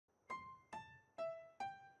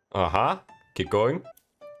Uh-huh. Keep going.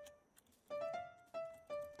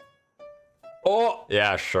 Oh!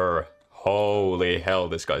 Yeah, sure. Holy hell,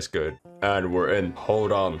 this guy's good. And we're in.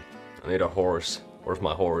 Hold on. I need a horse. Where's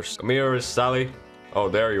my horse? Come here, Sally. Oh,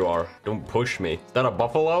 there you are. Don't push me. Is that a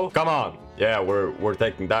buffalo? Come on. Yeah, we're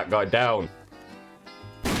taking that guy down.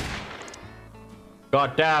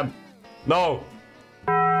 God damn. No.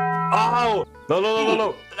 Oh! No, no, no, no,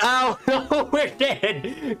 no. Ow! No, we're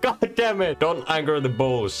dead. God damn it. Don't anger the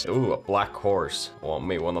bulls. Ooh, a black horse. I want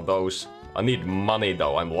me one of those. I need money,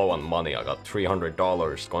 though. I'm low on money. I got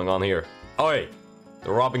 $300 going on here. Oi!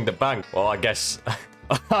 They're robbing the bank. Well, I guess...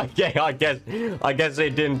 yeah, I guess they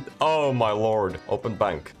didn't. Oh, my lord. Open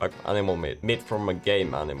bank. Animal meat. Meat from a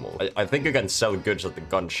game animal. I think you can sell goods at the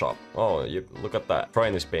gun shop. Oh, you look at that.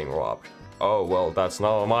 Train is being robbed. Oh, well, that's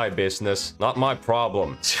not my business. Not my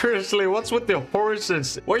problem. Seriously, what's with the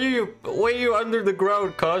horses? Why are you under the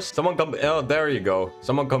ground, cuz? Someone come... Oh, there you go.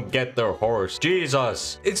 Someone come get their horse.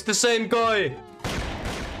 Jesus. It's the same guy.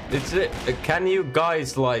 It's it. Can you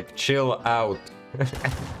guys, like, chill out?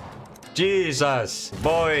 Jesus.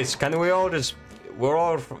 Boys, can we all just... We're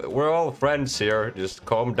all friends here. Just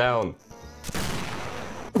calm down.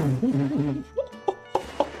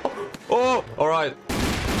 Oh, all right.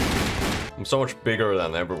 I'm so much bigger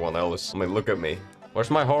than everyone else. I mean, look at me. Where's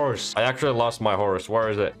my horse? I actually lost my horse. Where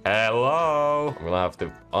is it? Hello? I'm gonna have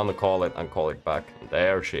to uncall it and call it back.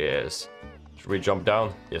 There she is. Should we jump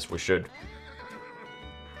down? Yes, we should.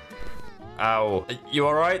 Ow. You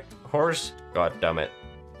alright, horse? God damn it.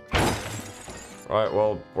 Alright,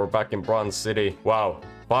 well, we're back in Bronze City. Wow.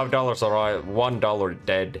 $5 alright, $1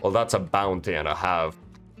 dead. Well, that's a bounty and a half.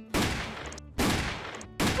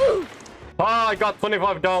 Ah, I got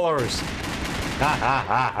 $25. Ha ha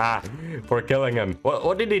ha ha. For killing him.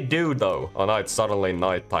 What did he do though? Oh no, it's suddenly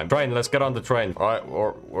nighttime. Train, let's get on the train. Alright,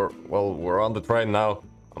 we're on the train now.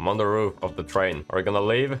 I'm on the roof of the train. Are we gonna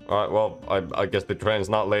leave? Alright, well, I guess the train's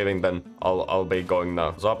not leaving then. I'll be going now.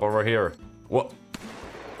 What's up over here? What?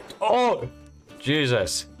 Oh!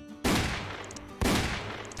 Jesus.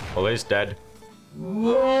 Well, he's dead.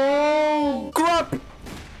 Whoa! Crap!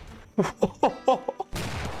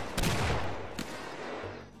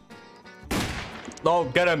 No,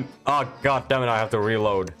 get him. Oh, god damn it, I have to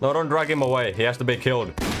reload. No, don't drag him away. He has to be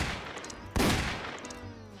killed.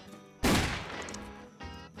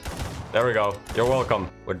 There we go. You're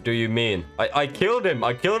welcome. What do you mean? I killed him.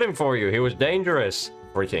 I killed him for you. He was dangerous.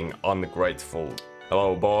 Freaking ungrateful.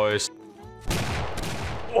 Hello, boys.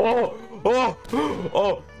 Oh, oh,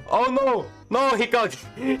 oh, oh no. No, he got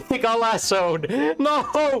lassoed.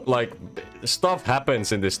 No! Like, stuff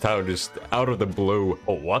happens in this town just out of the blue.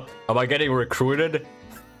 Oh, what? Am I getting recruited?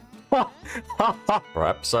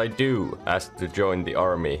 Perhaps I do. Asked to join the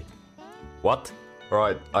army. What?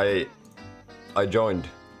 Right, I joined.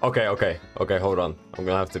 Okay, hold on. I'm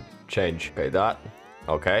gonna have to change. Okay, that.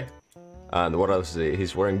 Okay. And what else is he?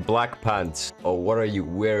 He's wearing black pants. Oh, what are you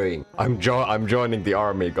wearing? I'm joining the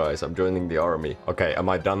army, guys. I'm joining the army. Okay, am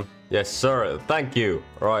I done? Yes, sir. Thank you.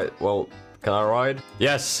 All right. Well, can I ride?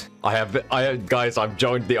 Yes. Guys, I've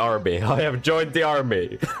joined the army. I have joined the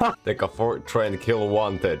army. Take a fort train, kill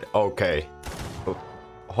wanted. Okay.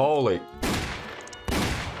 Holy.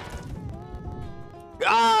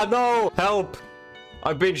 Ah, no. Help.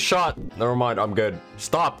 I've been shot. Never mind. I'm good.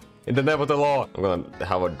 Stop. In the name of the law. I'm gonna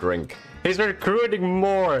have a drink. He's recruiting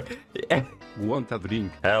more. Want a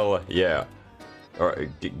drink? Hell yeah. All right,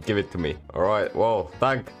 give it to me. All right. Well,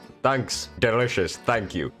 thanks. Delicious.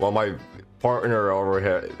 Thank you. While my partner over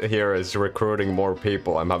here is recruiting more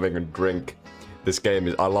people, I'm having a drink. This game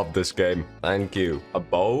is. I love this game. Thank you. A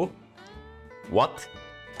bow? What?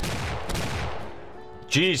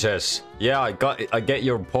 Jesus. Yeah, I get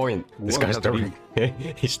your point. This guy's still.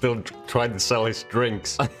 He's still trying to sell his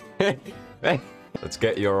drinks. Let's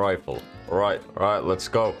get you a rifle. Alright, let's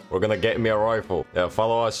go. We're gonna get me a rifle. Yeah,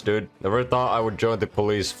 follow us, dude. Never thought I would join the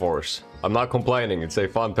police force. I'm not complaining. It's a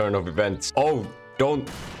fun turn of events. Oh, don't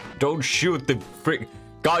shoot the freak.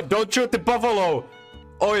 God, don't shoot the buffalo.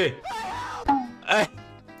 Oi.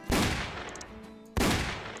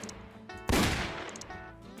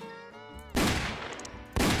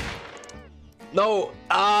 No,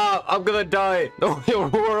 I'm gonna die. No,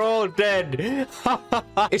 we're all dead.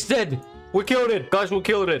 It's dead. We killed it. Guys, we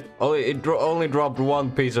killed it. It only dropped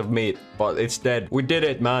one piece of meat, but it's dead. We did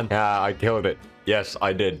it, man. Yeah, I killed it. Yes,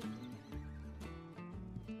 I did.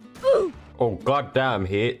 Oh, god damn.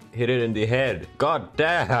 He hit it in the head. God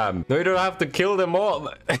damn. No, you don't have to kill them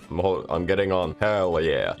all. I'm getting on. Hell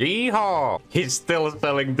yeah. Yeehaw. He's still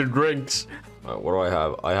selling the drinks. What do I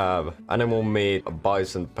have? I have animal meat, a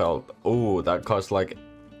bison pelt. Ooh, that costs like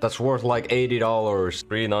That's worth like $80.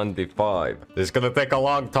 $3.95. This is gonna take a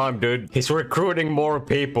long time, dude. He's recruiting more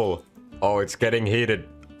people. Oh, it's getting heated.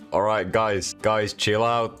 All right, guys, chill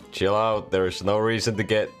out, chill out. There's no reason to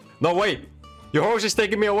get... No, wait, your horse is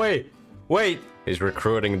taking me away. Wait, he's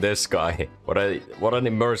recruiting this guy. What an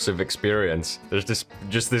immersive experience. There's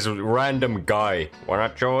just this random guy.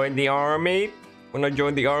 Wanna join the army? Wanna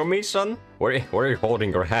join the army, son? Where are you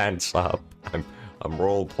holding your hands up? I'm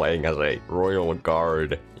role-playing as a royal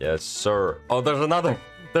guard. Yes, sir. Oh, there's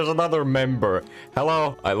another member.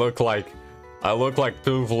 Hello. I look like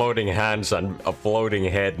 2 floating hands and a floating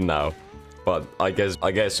head now. But I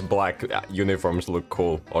guess black uniforms look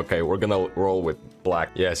cool. Okay, we're gonna roll with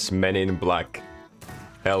black. Yes, men in black.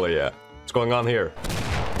 Hell yeah. What's going on here?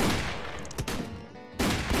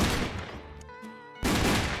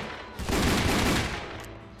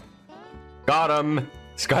 Got him.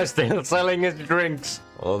 This guy's still selling his drinks.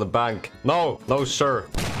 Oh, the bank. No, sir.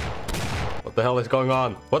 What the hell is going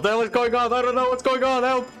on? What the hell is going on? I don't know what's going on.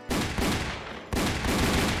 Help.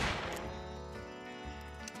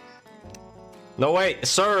 No, wait,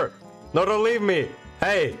 sir. No, don't leave me.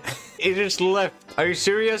 Hey, he just left. Are you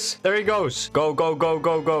serious? There he goes. Go, go, go,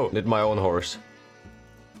 go, go. Need my own horse.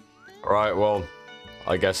 All right, well,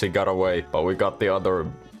 I guess he got away, but we got the other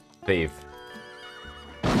thief.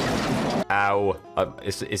 Ow.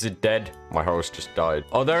 Is it dead? My horse just died.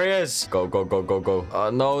 Oh, there he is. Go, go, go, go, go.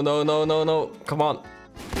 No, no, no, no, no. Come on.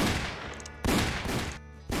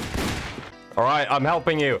 All right, I'm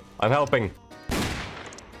helping you. I'm helping.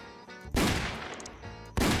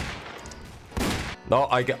 No,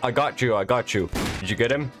 I got you. I got you. Did you get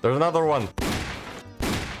him? There's another one.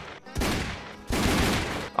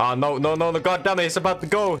 Ah, no, no, no, no. God damn it. He's about to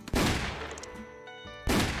go.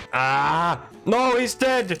 Ah, no, he's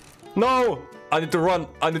dead. No! I need to run.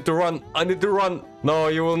 I need to run. I need to run. No,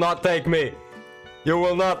 you will not take me. You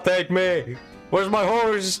will not take me. Where's my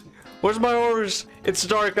horse? Where's my horse? It's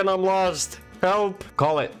dark and I'm lost. Help.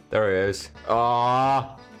 Call it. There he is.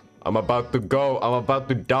 Ah, I'm about to go. I'm about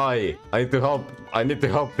to die. I need to help. I need to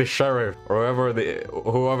help the sheriff or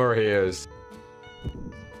whoever he is.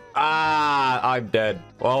 Ah, I'm dead.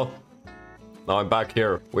 Well, now I'm back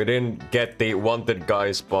here. We didn't get the wanted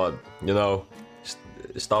guys, but you know,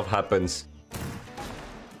 stuff happens.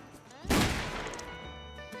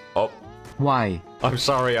 Oh. Why? I'm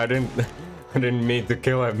sorry, I didn't mean to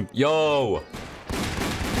kill him. Yo!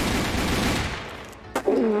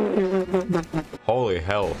 Holy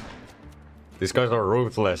hell. These guys are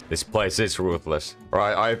ruthless. This place is ruthless.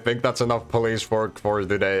 Right, I think that's enough police work for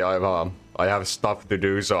today. I have stuff to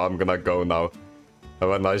do, so I'm gonna go now.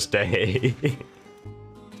 Have a nice day.